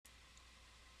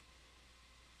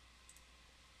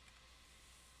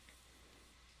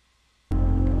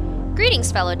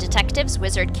Greetings, fellow detectives.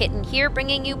 Wizard Kitten here,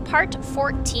 bringing you part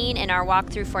 14 in our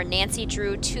walkthrough for Nancy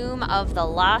Drew, Tomb of the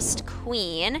Lost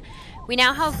Queen. We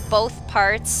now have both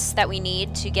parts that we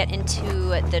need to get into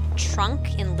the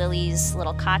trunk in Lily's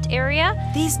little cot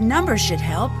area. These numbers should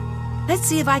help. Let's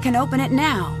see if I can open it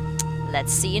now.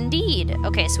 Let's see indeed.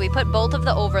 Okay, so we put both of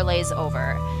the overlays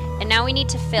over. And now we need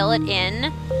to fill it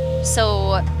in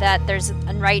so that there's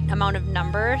a right amount of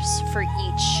numbers for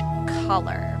each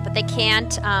color. But they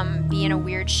can't be in a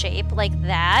weird shape like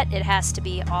that. It has to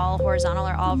be all horizontal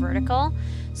or all vertical.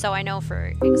 So I know,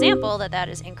 for example, that that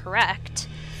is incorrect.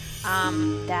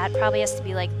 That probably has to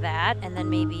be like that, and then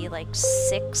maybe like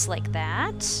 6 like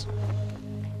that.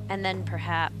 And then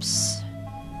perhaps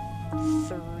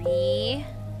 3.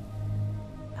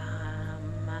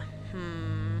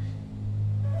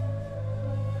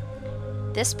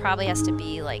 This probably has to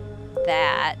be like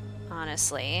that,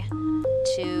 honestly.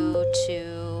 2,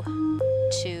 2,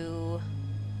 2,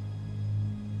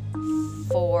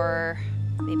 4,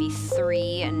 maybe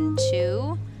 3 and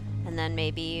 2, and then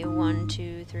maybe 1,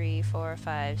 2, 3, 4,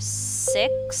 5,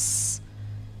 6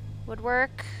 would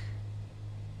work.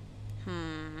 I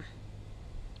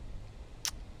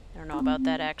don't know about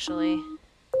that, actually.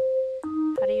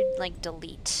 How do you, like,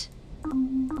 delete?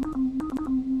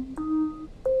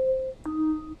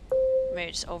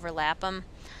 Maybe just overlap them.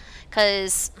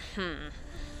 Because,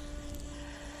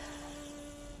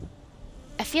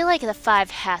 I feel like the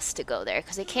 5 has to go there,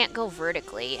 because it can't go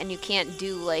vertically, and you can't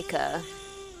do, like, a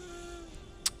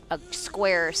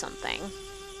square or something.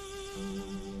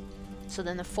 So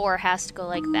then the 4 has to go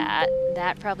like that.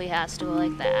 That probably has to go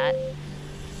like that.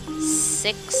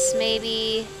 6,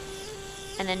 maybe.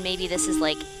 And then maybe this is,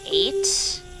 like,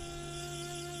 8.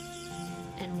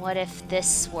 And what if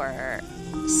this were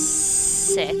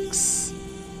 6?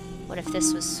 What if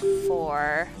this was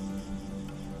 4?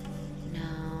 No.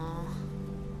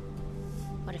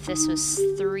 What if this was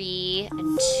 3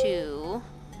 and 2?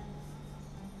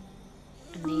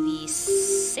 And maybe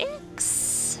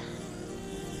 6?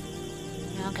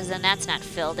 No, because then that's not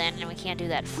filled in, and we can't do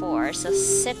that 4. So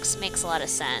 6 makes a lot of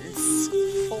sense.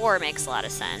 4 makes a lot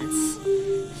of sense.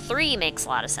 3 makes a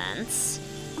lot of sense.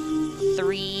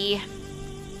 3...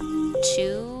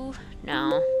 2?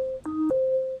 No.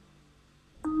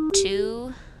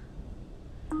 2,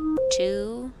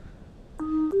 2,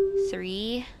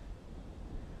 3,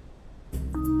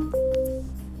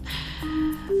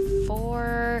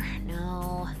 4,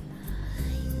 no,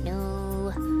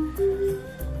 no,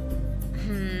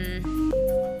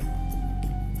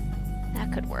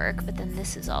 that could work, but then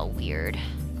this is all weird.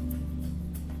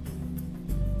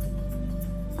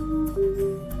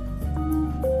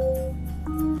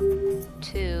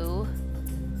 2,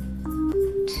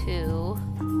 2.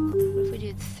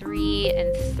 3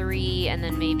 and 3, and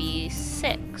then maybe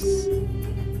 6.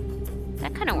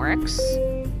 That kind of works.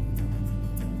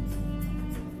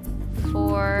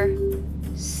 4,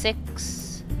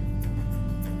 6.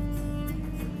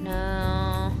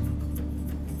 No.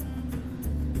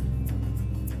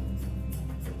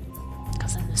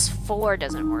 Because then this 4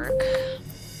 doesn't work.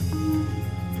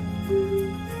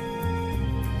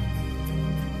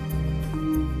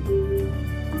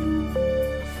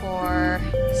 4,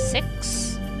 6.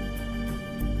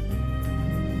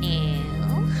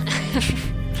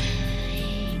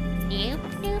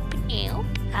 Nope.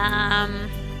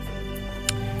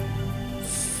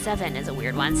 7 is a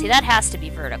weird one. See, that has to be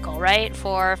vertical, right?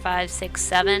 4, 5, 6,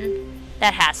 7.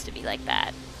 That has to be like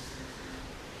that.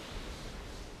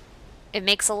 It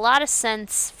makes a lot of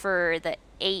sense for the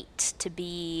 8 to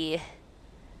be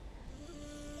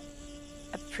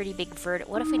a pretty big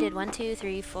vertical. What if we did 1, 2,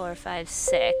 3, 4, 5,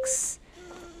 6?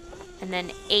 And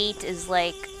then 8 is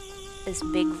like this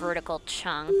big vertical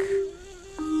chunk.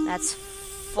 That's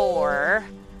 4.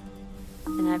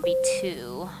 And that'd be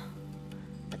 2.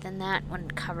 But then that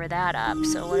wouldn't cover that up.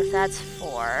 So what if that's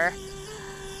 4?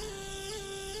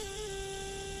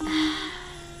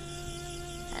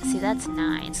 See, that's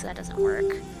 9, so that doesn't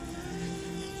work.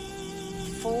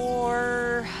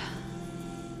 4...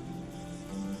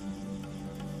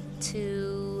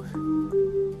 2...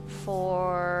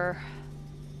 4...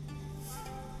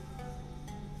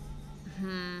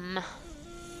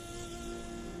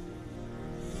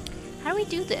 How do we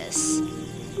do this?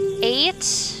 8,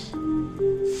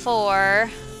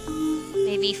 4,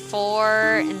 maybe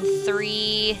 4 and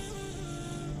 3,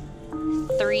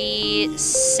 3,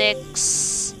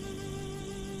 6,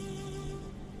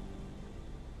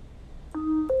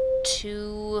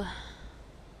 2,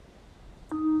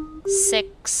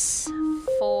 6,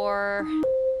 4.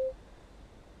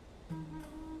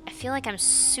 I feel like I'm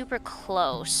super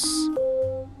close.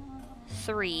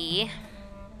 3.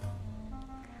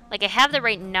 Like, I have the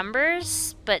right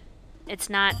numbers, but it's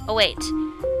not... Oh, wait.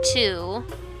 2,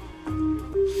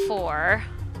 4...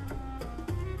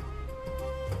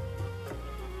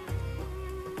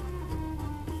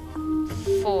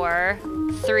 4,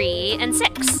 3, and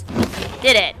 6.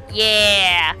 Did it.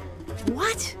 Yeah.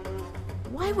 What?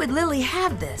 Why would Lily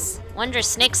have this? Wondrous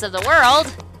snakes of the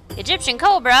world. Egyptian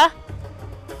cobra.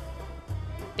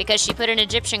 Because she put an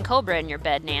Egyptian cobra in your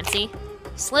bed, Nancy.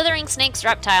 Slithering Snakes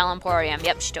Reptile Emporium.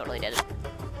 Yep, she totally did it.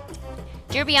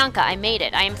 Dear Bianca, I made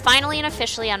it. I am finally and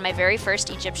officially on my very first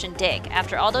Egyptian dig.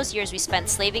 After all those years we spent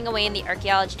slaving away in the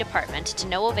archaeology department, to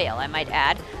no avail, I might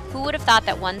add. Who would have thought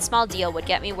that one small deal would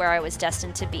get me where I was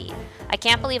destined to be? I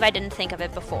can't believe I didn't think of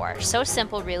it before. So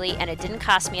simple, really, and it didn't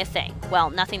cost me a thing. Well,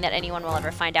 nothing that anyone will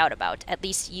ever find out about. At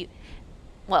least you...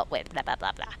 Well, wait, blah, blah,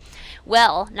 blah, blah.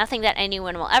 Well, nothing that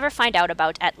anyone will ever find out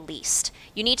about, at least.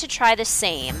 You need to try the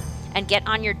same and get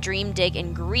on your dream dig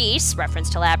in Greece, reference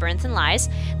to Labyrinth and Lies,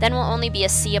 then we'll only be a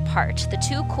sea apart. The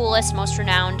two coolest, most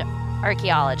renowned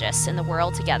archaeologists in the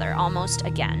world together, almost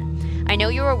again. I know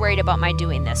you were worried about my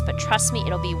doing this, but trust me,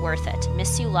 it'll be worth it.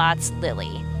 Miss you lots,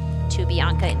 Lily. To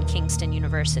Bianca in Kingston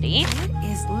University. What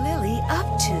is Lily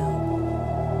up to?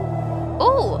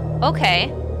 Ooh,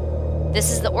 okay.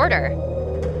 This is the order.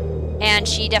 And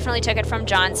she definitely took it from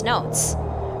John's notes.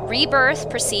 Rebirth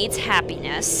precedes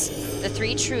happiness. The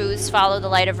three truths follow the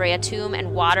light of Rheatum,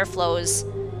 and water flows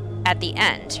at the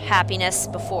end. Happiness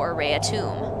before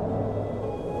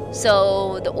Rheatum.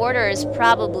 So the order is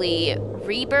probably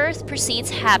rebirth precedes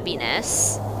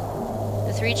happiness.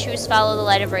 The three truths follow the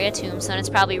light of Rheatum, so then it's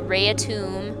probably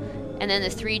Rheatum, and then the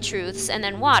three truths, and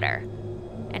then water.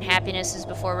 And happiness is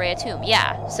before Rheatum.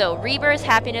 Yeah, so rebirth,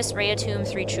 happiness, Rheatum,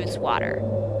 three truths, water.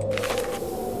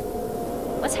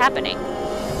 What's happening?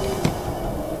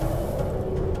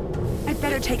 I'd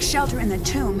better take shelter in the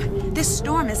tomb. This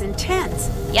storm is intense.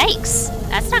 Yikes,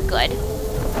 that's not good.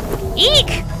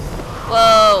 Eek!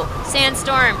 Whoa,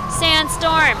 sandstorm,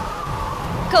 sandstorm!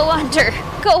 Go under,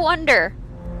 go under.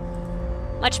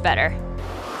 Much better.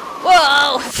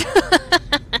 Whoa!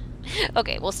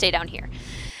 Okay, we'll stay down here.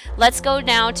 Let's go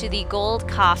now to the gold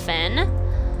coffin.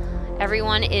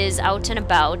 Everyone is out and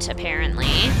about,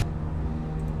 apparently.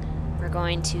 We're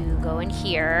going to go in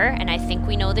here, and I think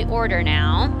we know the order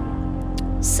now.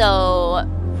 So,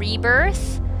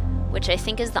 rebirth, which I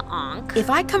think is the Ankh. If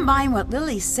I combine what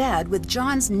Lily said with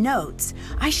John's notes,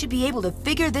 I should be able to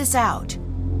figure this out.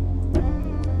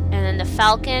 And then the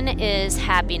falcon is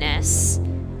happiness.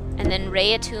 And then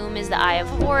Rheatum is the Eye of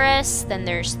Horus. Then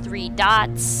there's 3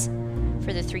 dots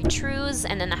for the 3 truths,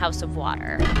 and then the House of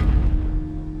Water.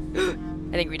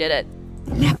 I think we did it.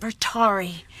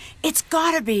 Nefertari. It's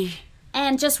gotta be.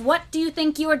 And just what do you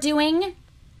think you are doing?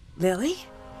 Lily?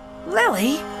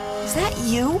 Lily? Is that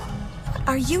you? What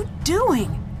are you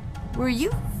doing? Were you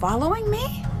following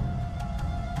me?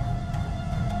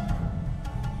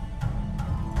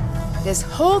 This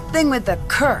whole thing with the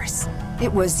curse,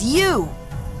 it was you.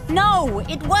 No,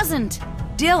 it wasn't.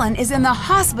 Dylan is in the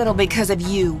hospital because of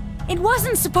you. It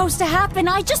wasn't supposed to happen.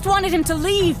 I just wanted him to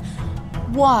leave.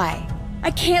 Why?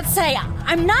 I can't say.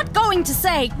 I'm not going to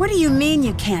say. What do you mean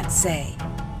you can't say?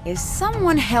 Is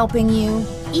someone helping you?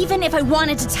 Even if I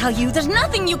wanted to tell you, there's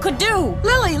nothing you could do.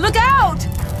 Lily, look out!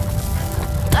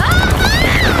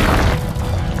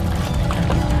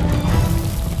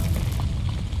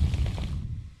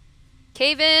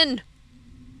 Cave in!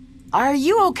 Are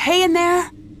you okay in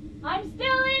there? I'm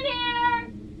still in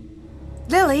here.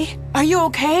 Lily, are you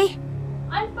okay?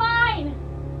 I'm fine.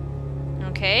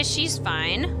 Okay, she's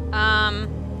fine.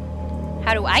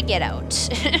 How do I get out?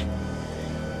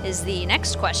 Is the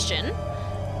next question.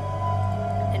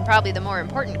 And probably the more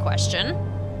important question.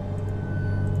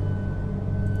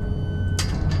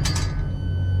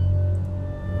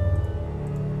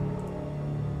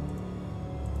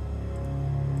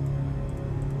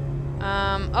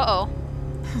 Uh-oh.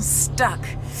 Stuck.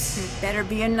 There better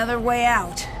be another way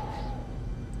out.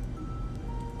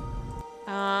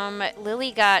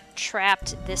 Lily got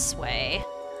trapped this way.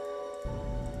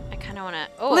 I kind of want to...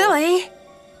 Oh. Lily!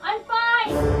 I'm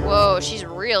fine. Whoa, she's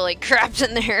really trapped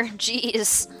in there.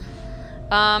 Jeez.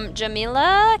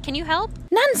 Jamila, can you help?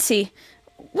 Nancy,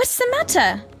 what's the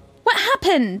matter? What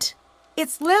happened?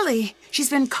 It's Lily. She's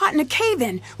been caught in a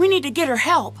cave-in. We need to get her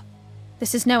help.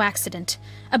 This is no accident.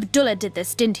 Abdullah did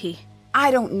this, didn't he?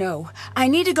 I don't know. I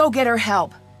need to go get her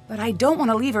help. But I don't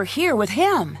want to leave her here with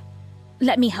him.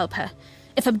 Let me help her.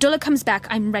 If Abdullah comes back,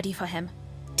 I'm ready for him.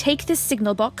 Take this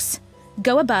signal box,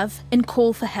 go above, and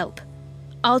call for help.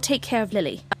 I'll take care of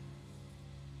Lily.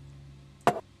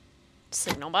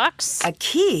 Signal box. A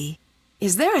key?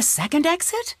 Is there a second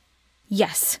exit?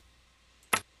 Yes.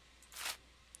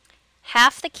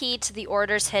 Half the key to the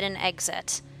Order's hidden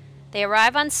exit. They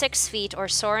arrive on 6 feet or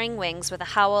soaring wings with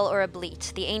a howl or a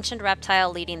bleat, the ancient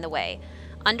reptile leading the way.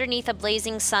 Underneath a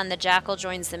blazing sun, the jackal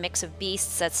joins the mix of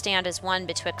beasts that stand as one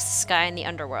betwixt the sky and the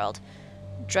underworld.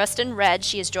 Dressed in red,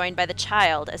 she is joined by the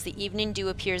child. As the evening dew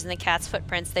appears in the cat's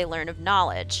footprints, they learn of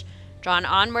knowledge. Drawn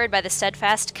onward by the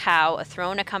steadfast cow, a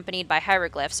throne accompanied by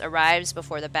hieroglyphs arrives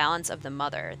before the balance of the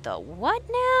mother. The what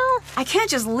now? I can't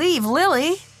just leave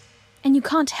Lily. And you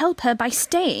can't help her by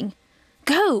staying.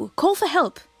 Go, call for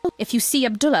help. If you see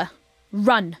Abdullah,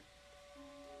 run.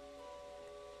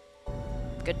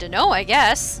 Good to know, I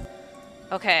guess.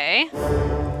 Okay.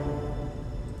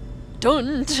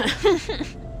 Done.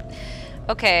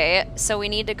 Okay, so we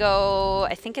need to go...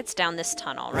 I think it's down this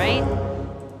tunnel, right?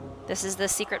 This is the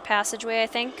secret passageway, I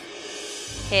think.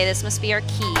 Okay, this must be our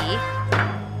key.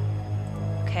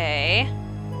 Okay.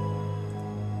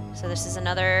 So this is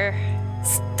another...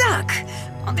 Stuck!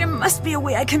 Oh, there must be a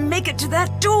way I can make it to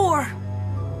that door.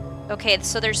 Okay,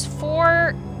 so there's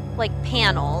 4, like,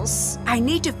 panels. I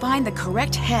need to find the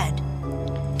correct head.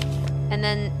 And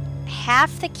then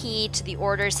half the key to the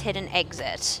Order's hidden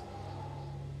exit.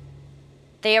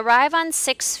 They arrive on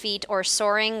 6 feet or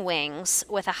soaring wings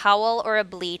with a howl or a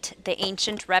bleat, the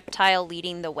ancient reptile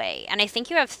leading the way. And I think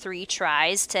you have 3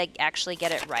 tries to actually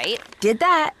get it right. Did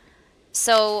that.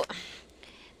 So,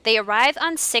 they arrive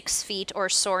on 6 feet or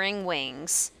soaring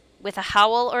wings with a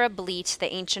howl or a bleat,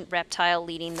 the ancient reptile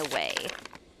leading the way.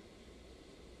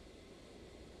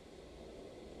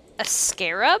 A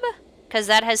scarab? Because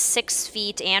that has 6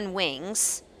 feet and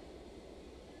wings.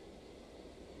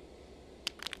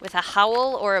 With a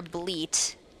howl or a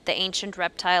bleat, the ancient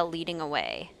reptile leading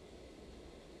away.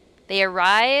 They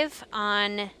arrive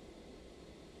on...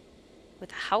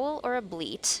 with a howl or a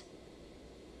bleat.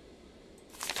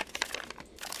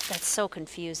 That's so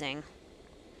confusing.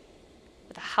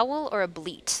 With a howl or a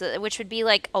bleat, which would be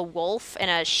like a wolf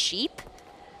and a sheep.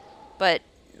 But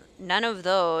none of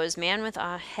those. Man with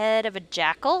a head of a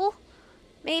jackal?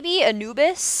 Maybe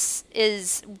Anubis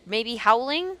is maybe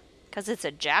howling because it's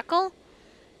a jackal?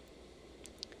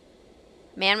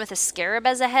 Man with a scarab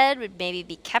as a head would maybe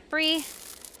be Kepri.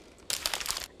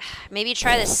 Maybe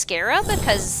try the scarab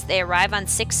because they arrive on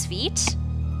 6 feet.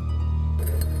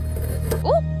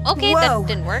 Oh, okay, Whoa. that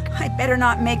didn't work. I better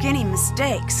not make any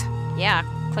mistakes. Yeah,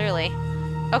 clearly.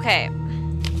 Okay.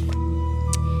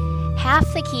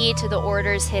 Half the key to the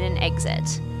Order's hidden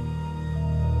exit.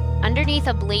 Underneath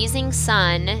a blazing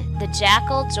sun, the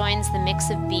jackal joins the mix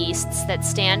of beasts that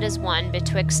stand as one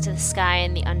betwixt the sky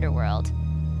and the underworld.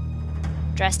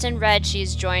 Dressed in red, she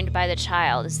is joined by the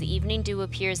child. As the evening dew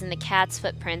appears in the cat's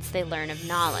footprints, they learn of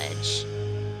knowledge.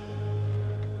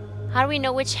 How do we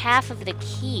know which half of the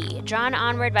key? Drawn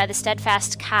onward by the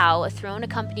steadfast cow, a throne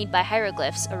accompanied by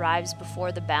hieroglyphs arrives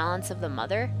before the balance of the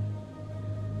mother.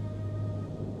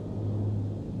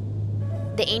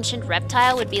 The ancient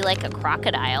reptile would be like a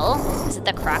crocodile. Is it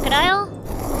the crocodile?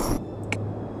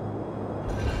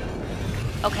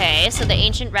 Okay, so the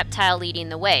ancient reptile leading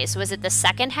the way. So is it the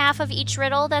second half of each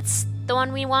riddle that's the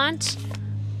one we want?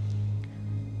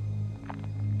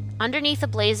 Underneath a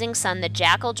blazing sun, the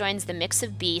jackal joins the mix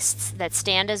of beasts that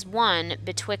stand as one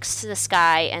betwixt the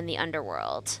sky and the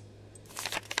underworld.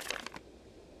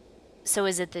 So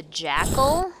is it the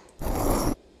jackal?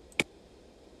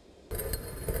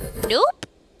 Nope.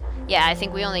 Yeah, I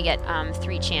think we only get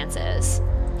 3 chances.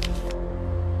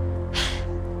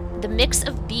 The mix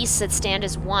of beasts that stand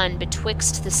as one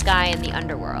betwixt the sky and the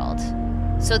underworld.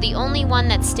 So the only one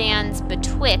that stands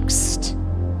betwixt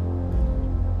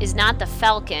is not the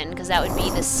falcon, because that would be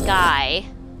the sky.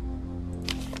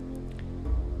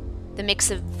 The mix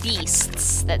of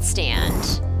beasts that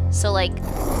stand. So, like,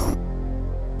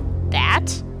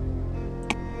 that?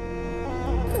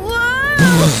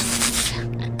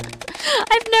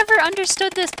 I've never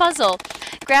understood this puzzle.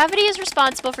 Gravity is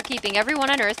responsible for keeping everyone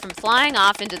on Earth from flying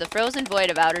off into the frozen void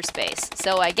of outer space.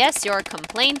 So I guess your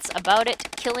complaints about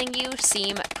it killing you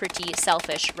seem pretty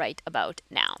selfish right about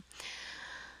now.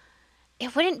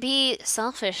 It wouldn't be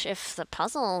selfish if the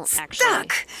puzzle actually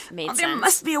made sense. There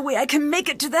must be a way I can make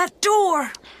it to that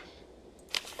door.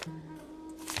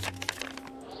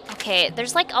 Okay,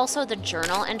 there's like also the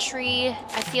journal entry,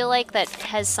 I feel like, that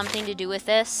has something to do with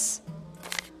this.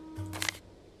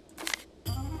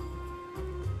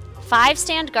 5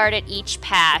 stand guard at each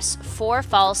pass, 4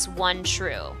 false, 1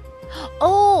 true.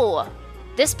 Oh,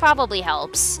 this probably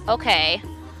helps. Okay,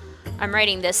 I'm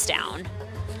writing this down.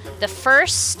 The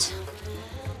first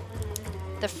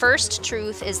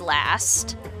truth is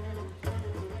last.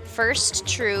 First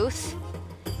truth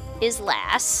is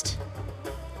last.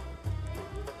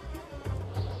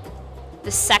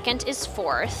 The second is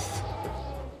fourth.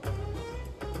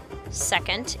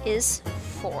 Second is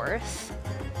fourth.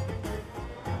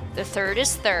 The third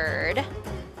is third.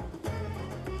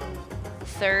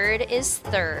 Third is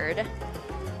third.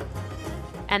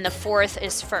 And the fourth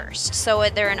is first. So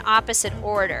they're in opposite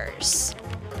orders.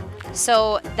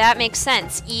 So that makes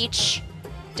sense. Each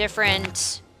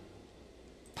different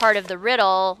part of the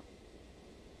riddle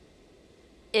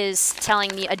is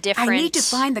telling me a different... I need to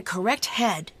find the correct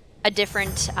head. A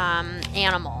different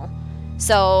animal.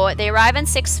 So they arrive on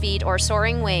 6 feet or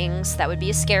soaring wings. That would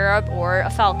be a scarab or a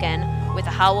falcon with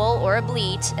a howl or a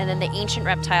bleat, and then the ancient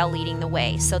reptile leading the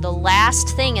way. So the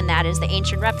last thing in that is the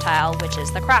ancient reptile, which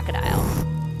is the crocodile.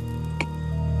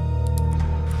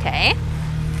 Okay.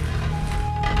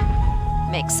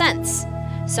 Makes sense.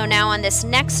 So now on this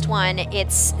next one,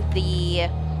 it's the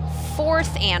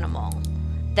fourth animal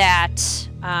that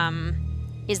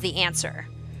is the answer.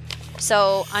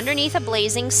 So underneath a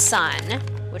blazing sun,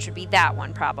 which would be that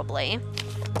one probably,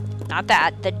 not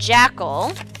that, the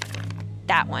jackal,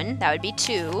 that one, that would be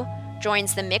 2,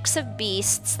 joins the mix of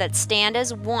beasts that stand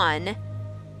as one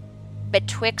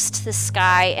betwixt the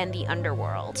sky and the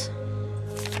underworld.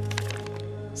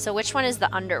 So which one is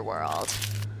the underworld?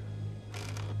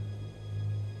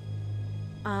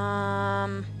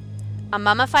 A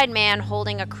mummified man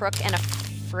holding a crook and a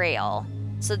frail.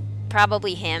 So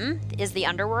probably him is the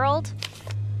underworld.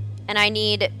 And I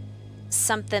need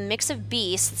something mix of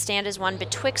beasts that stand as one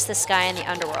betwixt the sky and the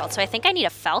underworld. So I think I need a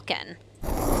falcon.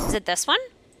 Is it this one?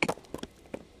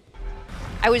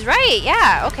 I was right,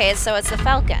 yeah. Okay, so it's the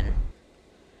falcon.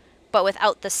 But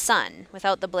without the sun,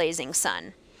 without the blazing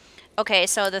sun. Okay,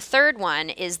 so the third one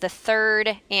is the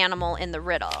third animal in the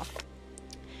riddle.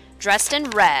 Dressed in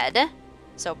red,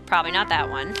 so probably not that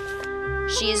one.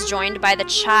 She is joined by the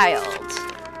child.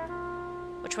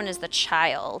 Which one is the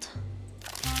child?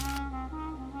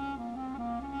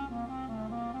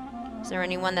 Is there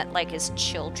anyone that, like, is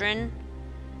children?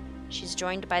 She's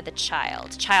joined by the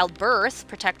child. Childbirth,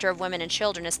 protector of women and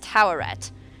children, is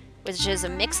Taweret, which is a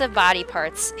mix of body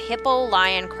parts, hippo,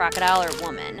 lion, crocodile, or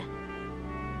woman.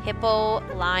 Hippo,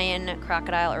 lion,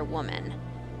 crocodile, or woman.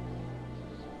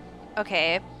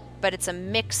 Okay, but it's a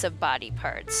mix of body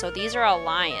parts. So these are all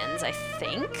lions, I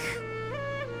think.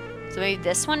 So maybe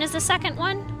this one is the second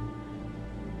one?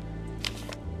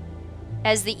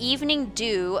 As the evening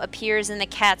dew appears in the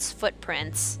cat's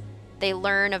footprints, they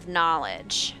learn of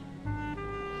knowledge.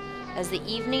 As the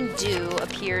evening dew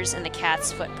appears in the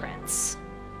cat's footprints.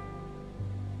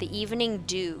 The evening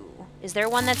dew. Is there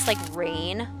one that's like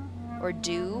rain or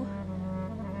dew?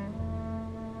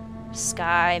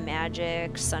 Sky,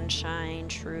 magic, sunshine,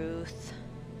 truth.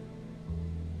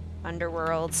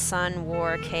 Underworld, sun,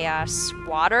 war, chaos,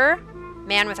 water.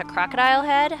 Man with a crocodile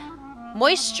head.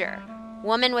 Moisture.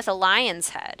 Woman with a lion's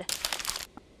head.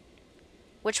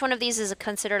 Which one of these is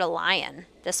considered a lion?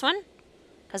 This one?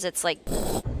 Because it's like...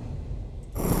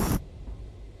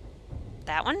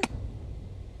 that one?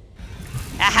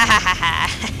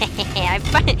 I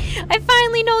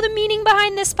finally know the meaning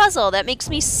behind this puzzle. That makes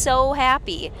me so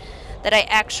happy that I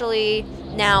actually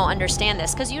now understand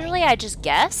this. Because usually I just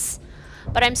guess.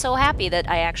 But I'm so happy that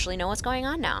I actually know what's going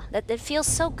on now. That it feels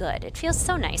so good. It feels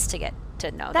so nice to get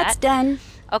to know that. That's done.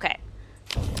 Okay.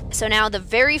 So now the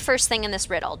very first thing in this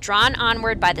riddle. Drawn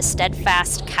onward by the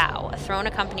steadfast cow. A throne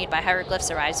accompanied by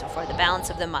hieroglyphs arrives before the balance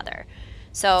of the mother.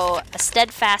 So a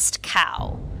steadfast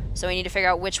cow. So we need to figure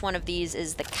out which one of these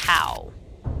is the cow.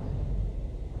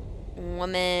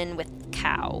 Woman with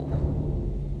cow.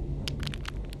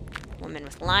 Woman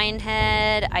with lion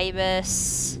head.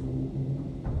 Ibis.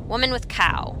 Woman with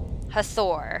cow.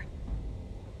 Hathor.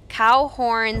 Cow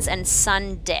horns and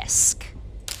sun disk.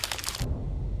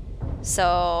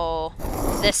 So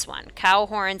this one. Cow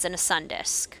horns and a sun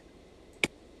disk.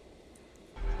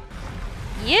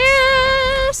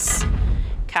 Yes!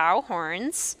 Cow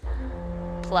horns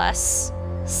plus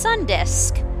sun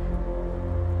disk.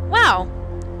 Wow.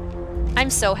 I'm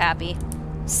so happy.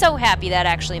 So happy that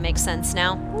actually makes sense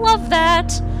now. Love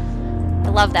that. I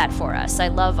love that for us. I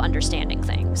love understanding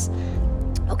things.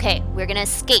 Okay, we're gonna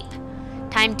escape.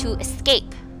 Time to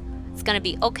escape. It's gonna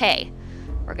be okay.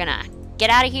 We're gonna get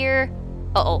out of here.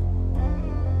 Uh-oh.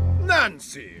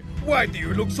 Nancy, why do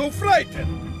you look so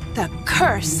frightened? The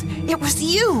curse! It was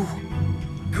you!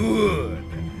 Good.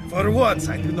 For once,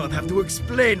 I do not have to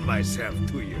explain myself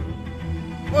to you.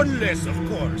 Unless, of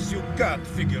course, you can't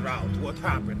figure out what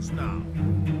happens now.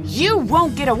 You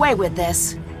won't get away with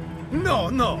this. No,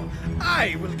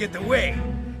 I will get away.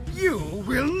 You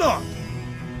will not.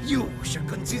 You should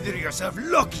consider yourself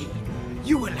lucky.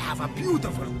 you will have a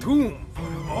beautiful tomb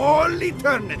for all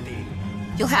eternity.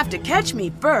 You'll have to catch me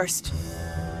first.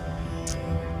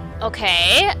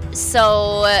 Okay,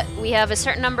 so we have a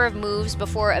certain number of moves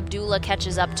before Abdullah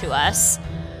catches up to us.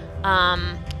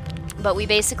 But we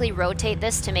basically rotate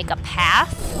this to make a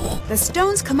path. The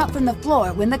stones come up from the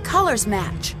floor when the colors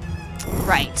match.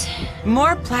 Right.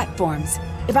 More platforms.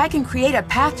 If I can create a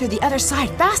path to the other side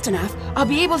fast enough, I'll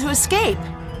be able to escape.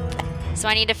 So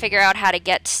I need to figure out how to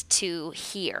get to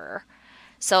here.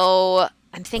 So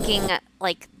I'm thinking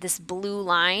like this blue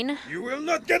line You will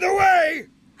not get away!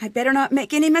 I better not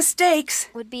make any mistakes.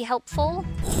 would be helpful.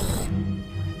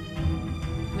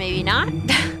 Maybe not.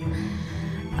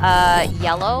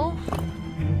 Yellow.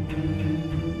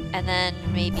 And then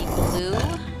maybe blue.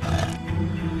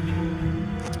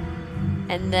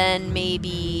 And then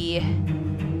maybe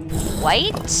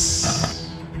white.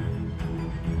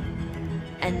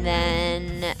 And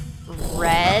then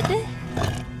red.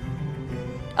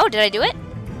 Oh, did I do it?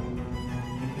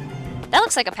 That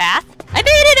looks like a path. I made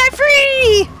it! I'm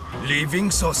free!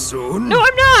 Leaving so soon? No,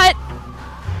 I'm not!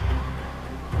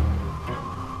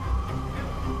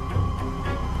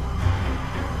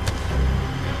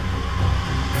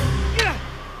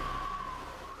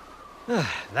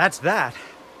 That's that.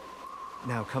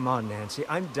 Now come on, Nancy.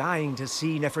 I'm dying to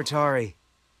see Nefertari.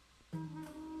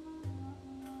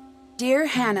 Dear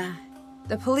Hannah,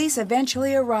 the police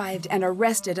eventually arrived and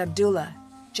arrested Abdullah.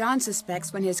 John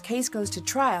suspects when his case goes to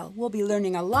trial, we'll be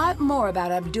learning a lot more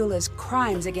about Abdullah's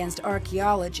crimes against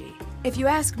archaeology. If you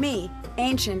ask me,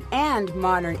 ancient and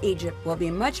modern Egypt will be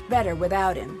much better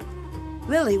without him.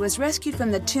 Lily was rescued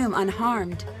from the tomb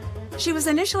unharmed. She was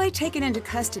initially taken into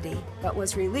custody, but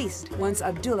was released once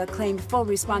Abdullah claimed full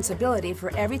responsibility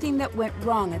for everything that went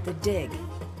wrong at the dig.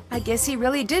 I guess he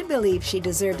really did believe she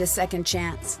deserved a second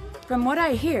chance. From what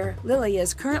I hear, Lily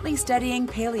is currently studying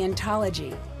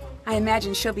paleontology. I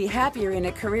imagine she'll be happier in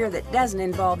a career that doesn't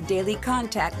involve daily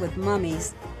contact with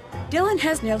mummies. Dylan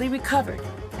has nearly recovered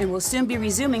and will soon be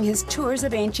resuming his tours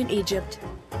of ancient Egypt.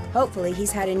 Hopefully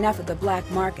he's had enough of the black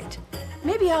market.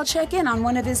 Maybe I'll check in on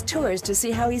one of his tours to see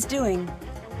how he's doing.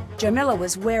 Jamila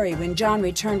was wary when John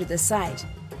returned to the site,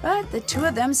 but the two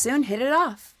of them soon hit it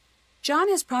off. John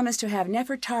has promised to have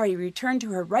Nefertari return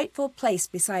to her rightful place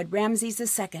beside Ramses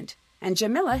II, and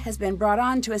Jamila has been brought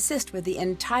on to assist with the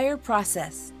entire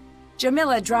process.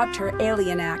 Jamila dropped her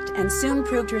alien act and soon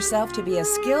proved herself to be a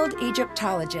skilled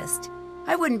Egyptologist.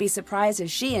 I wouldn't be surprised if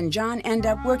she and John end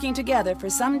up working together for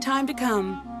some time to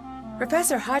come.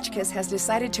 Professor Hotchkiss has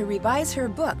decided to revise her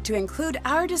book to include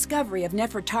our discovery of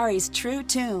Nefertari's true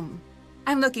tomb.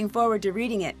 I'm looking forward to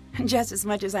reading it, just as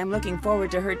much as I'm looking forward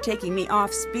to her taking me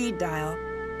off speed dial.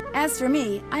 As for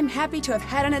me, I'm happy to have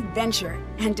had an adventure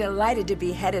and delighted to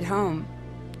be headed home.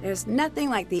 There's nothing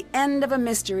like the end of a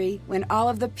mystery when all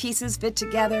of the pieces fit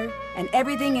together and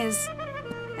everything is...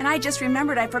 And I just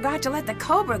remembered I forgot to let the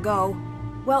cobra go.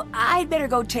 Well, I'd better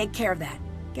go take care of that.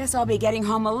 Guess I'll be getting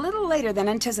home a little later than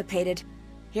anticipated.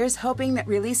 Here's hoping that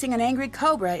releasing an angry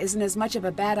cobra isn't as much of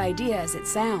a bad idea as it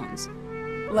sounds.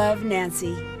 Love,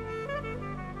 Nancy.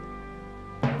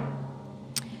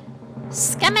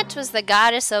 Skemet was the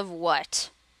goddess of what?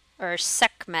 Or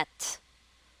Sekhmet?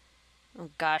 Oh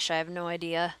gosh, I have no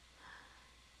idea.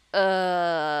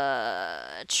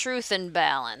 Truth and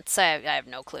balance. I have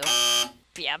no clue.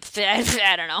 Yeah,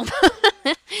 I don't know.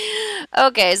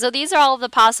 Okay, so these are all the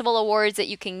possible awards that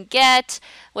you can get.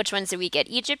 Which ones do we get?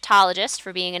 Egyptologist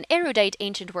for being an erudite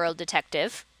ancient world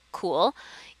detective. Cool.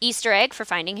 Easter egg for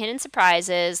finding hidden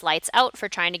surprises. Lights out for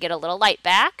trying to get a little light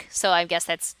back. So I guess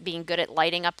that's being good at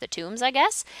lighting up the tombs, I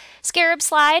guess. Scarab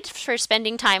slide for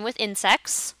spending time with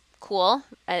insects. Cool.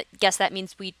 I guess that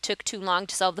means we took too long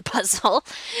to solve the puzzle.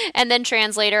 And then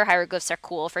translator, hieroglyphs are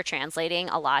cool for translating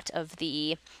a lot of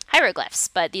the hieroglyphs.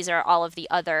 But these are all of the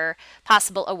other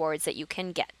possible awards that you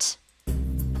can get.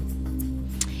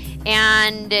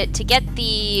 And to get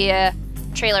the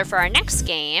trailer for our next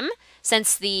game,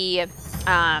 since the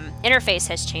interface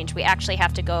has changed, we actually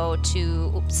have to go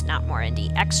to, oops, not more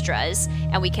indie, extras,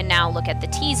 and we can now look at the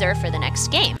teaser for the next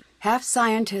game. Half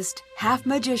scientist, half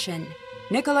magician,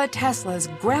 Nikola Tesla's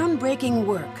groundbreaking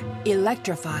work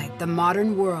electrified the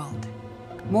modern world.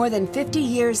 More than 50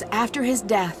 years after his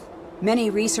death, many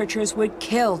researchers would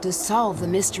kill to solve the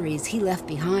mysteries he left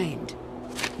behind.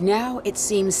 Now it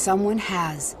seems someone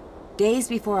has. Days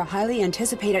before a highly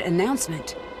anticipated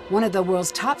announcement, one of the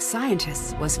world's top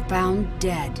scientists was found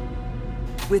dead.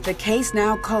 With the case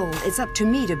now cold, it's up to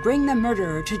me to bring the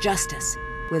murderer to justice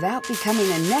without becoming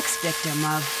the next victim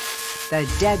of the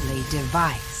deadly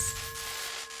device.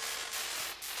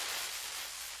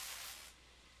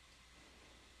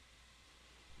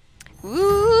 Ooh.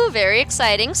 Very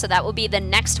exciting. So that will be the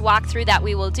next walkthrough that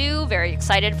we will do. Very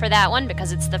excited for that one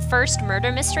because it's the first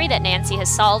murder mystery that Nancy has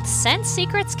solved since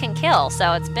Secrets Can Kill.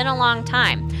 So it's been a long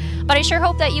time. But I sure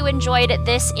hope that you enjoyed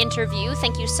this interview.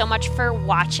 Thank you so much for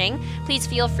watching. Please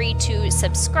feel free to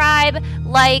subscribe,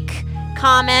 like,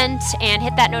 comment, and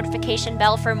hit that notification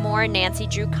bell for more Nancy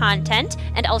Drew content,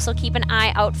 and also keep an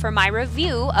eye out for my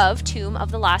review of Tomb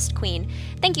of the Lost Queen.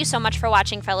 Thank you so much for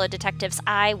watching, fellow detectives.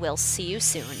 I will see you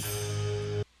soon.